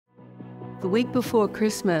The week before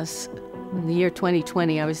Christmas, in the year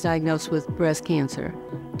 2020, I was diagnosed with breast cancer.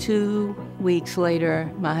 2 weeks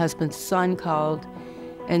later, my husband's son called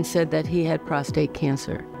and said that he had prostate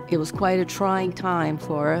cancer. It was quite a trying time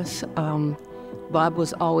for us. Bob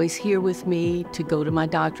was always here with me to go to my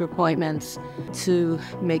doctor appointments, to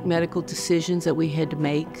make medical decisions that we had to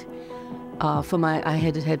make. I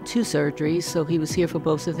had had 2 surgeries, so he was here for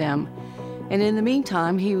both of them. And in the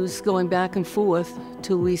meantime, he was going back and forth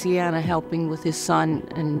to Louisiana helping with his son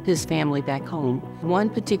and his family back home. One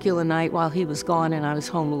particular night while he was gone and I was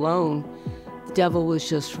home alone, the devil was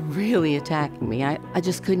just really attacking me. I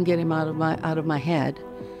just couldn't get him out of my head.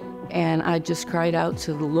 And I just cried out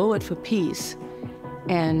to the Lord for peace.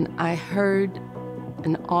 And I heard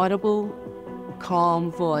an audible,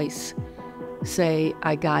 calm voice say,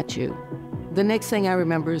 "I got you." The next thing I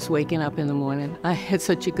remember is waking up in the morning. I had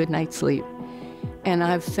such a good night's sleep. And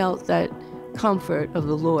I've felt that comfort of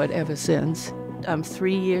the Lord ever since. I'm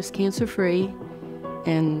 3 years cancer-free,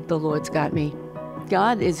 and the Lord's got me.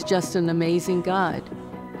 God is just an amazing God.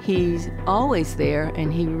 He's always there,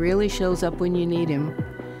 and He really shows up when you need Him.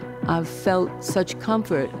 I've felt such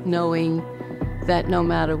comfort knowing that no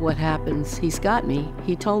matter what happens, He's got me.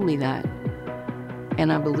 He told me that,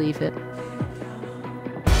 and I believe it.